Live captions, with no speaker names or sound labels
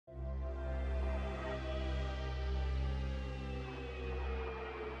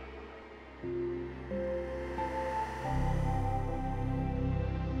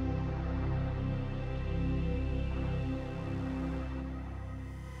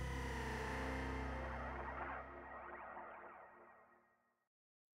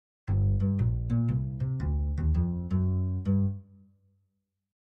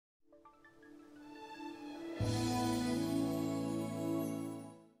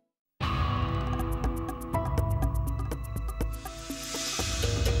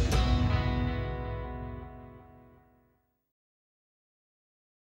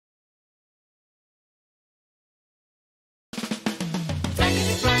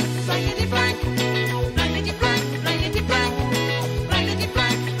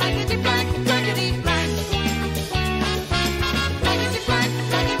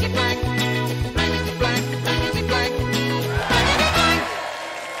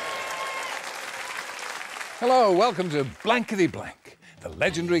Hello, welcome to Blankety Blank, the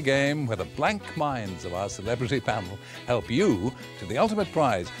legendary game where the blank minds of our celebrity panel help you to the ultimate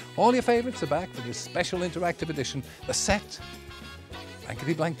prize. All your favourites are back for this special interactive edition. The set,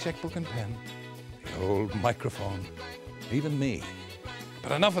 Blankety Blank checkbook and pen, the old microphone, even me.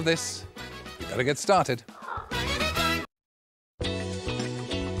 But enough of this, we better get started.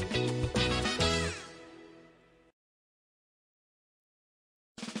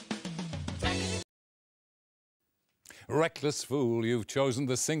 Reckless fool, you've chosen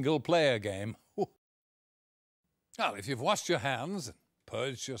the single-player game. Well, if you've washed your hands and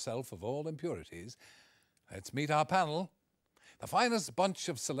purged yourself of all impurities, let's meet our panel, the finest bunch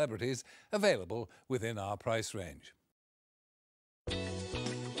of celebrities available within our price range.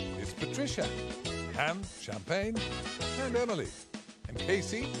 It's Patricia, and Champagne, and Emily, and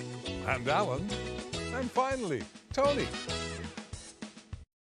Casey, and Alan, and finally, Tony.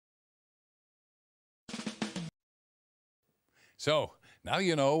 So, now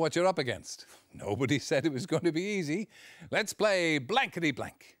you know what you're up against. Nobody said it was going to be easy. Let's play Blankety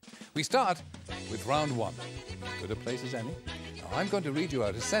Blank. We start with round one. As good a place as any. Now, I'm going to read you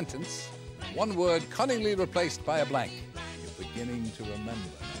out a sentence, one word cunningly replaced by a blank. You're beginning to remember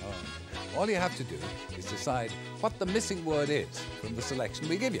now. All you have to do is decide what the missing word is from the selection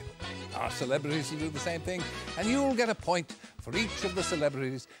we give you. Our celebrities will do the same thing, and you'll get a point for each of the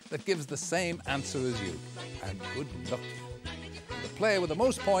celebrities that gives the same answer as you. And good luck to you. The player with the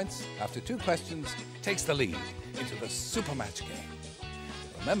most points after 2 questions takes the lead into the super match game.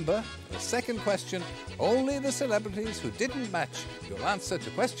 Remember, for the second question, only the celebrities who didn't match your answer to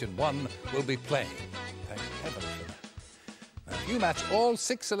question 1 will be playing. Thank heaven for that. Now, if you match all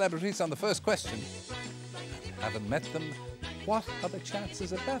 6 celebrities on the first question and haven't met them, what are the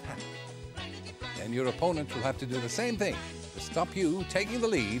chances of that happening? Then your opponent will have to do the same thing to stop you taking the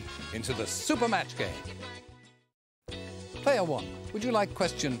lead into the super match game. Player 1, would you like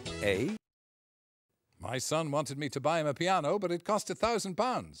question A? My son wanted me to buy him a piano, but it cost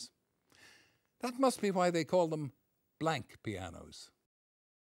 £1,000. That must be why they call them blank pianos.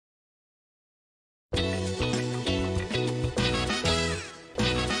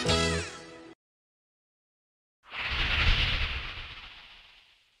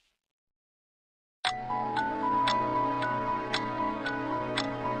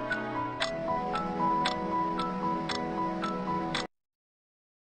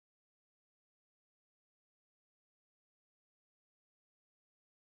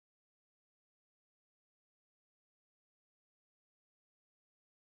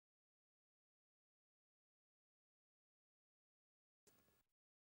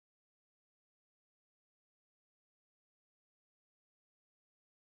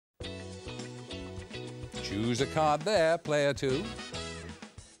 Choose a card there, player 2.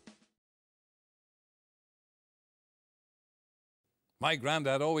 My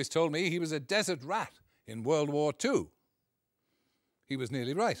granddad always told me he was a desert rat in World War II. He was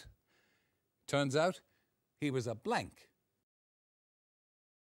nearly right. Turns out he was a blank.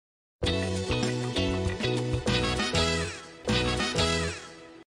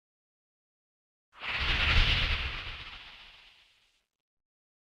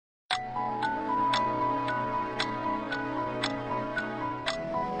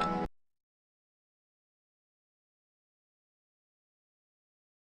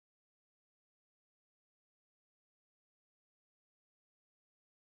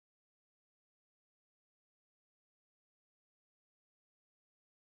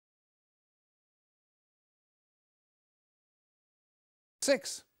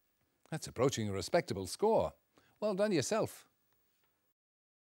 Six. That's approaching a respectable score. Well done yourself.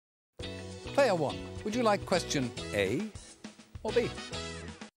 Player 1, would you like question A or B?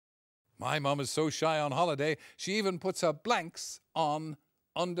 My mum is so shy on holiday, she even puts her blanks on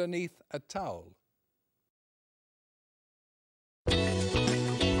underneath a towel.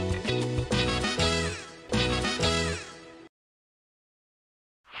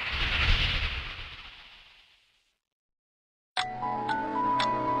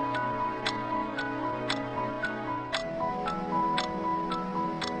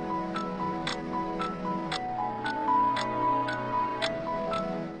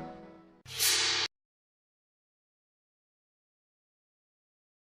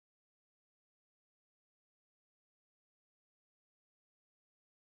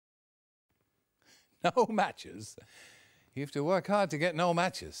 No matches? You have to work hard to get no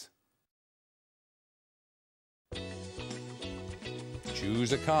matches.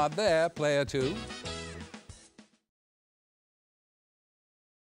 Choose a card there, player 2.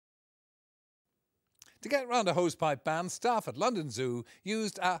 To get round a hosepipe ban, staff at London Zoo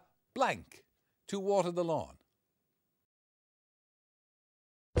used a blank to water the lawn?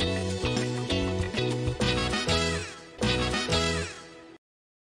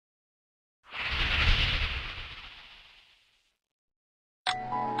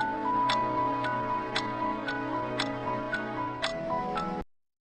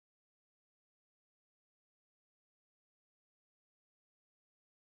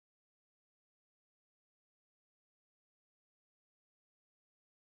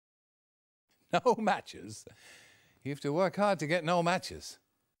 No matches? You have to work hard to get no matches.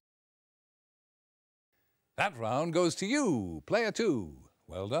 That round goes to you, player 2.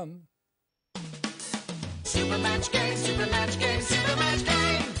 Well done. Super match game, super match game, super match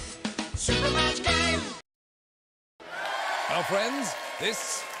game, super match game. Now, friends,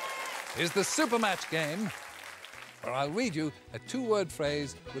 this is the super match game, where I'll read you a 2-word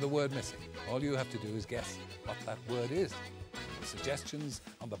phrase with a word missing. All you have to do is guess what that word is. The suggestions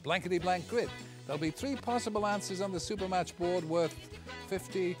on the blankety blank grid. There'll be 3 possible answers on the super match board worth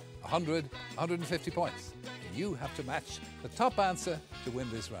 50, 100, 150 points. And you have to match the top answer to win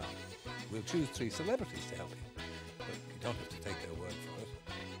this round. We'll choose 3 celebrities to help you, but you don't have to take their word for it.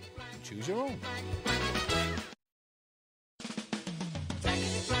 You can choose your own.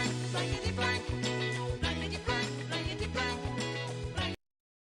 Blankety blank, blankety blank, blankety blank, blankety blank.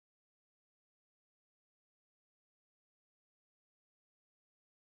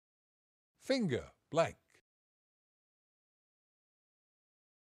 Finger blank.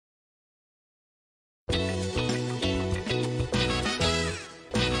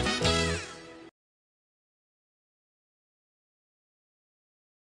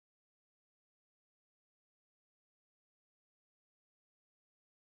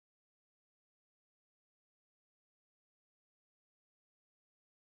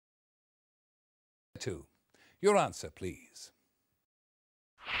 Two. Your answer, please.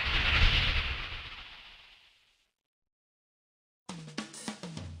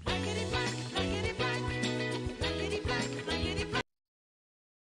 Blankety blank, blankety blank, blankety blank, blankety blank.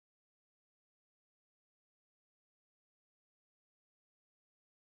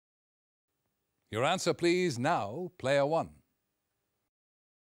 Your answer, please, now, player 1.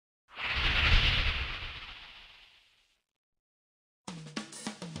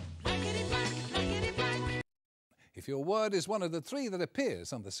 Blankety blank, blankety blank. If your word is one of the 3 that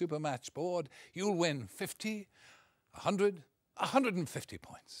appears on the super match board, you'll win 50, 100, 150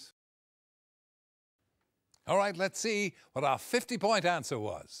 points. All right, let's see what our 50-point answer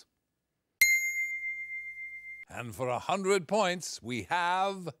was. And for 100 points, we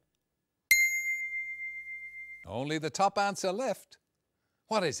have only the top answer left.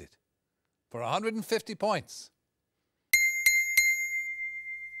 What is it? For 150 points.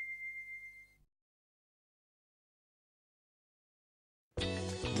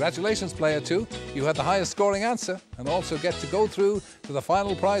 Congratulations, player 2. You had the highest scoring answer and also get to go through to the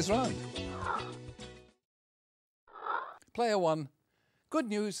final prize round. Player 1, good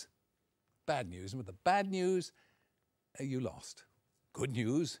news, bad news. And with the bad news, you lost. Good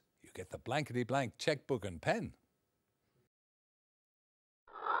news, you get the blankety blank checkbook and pen.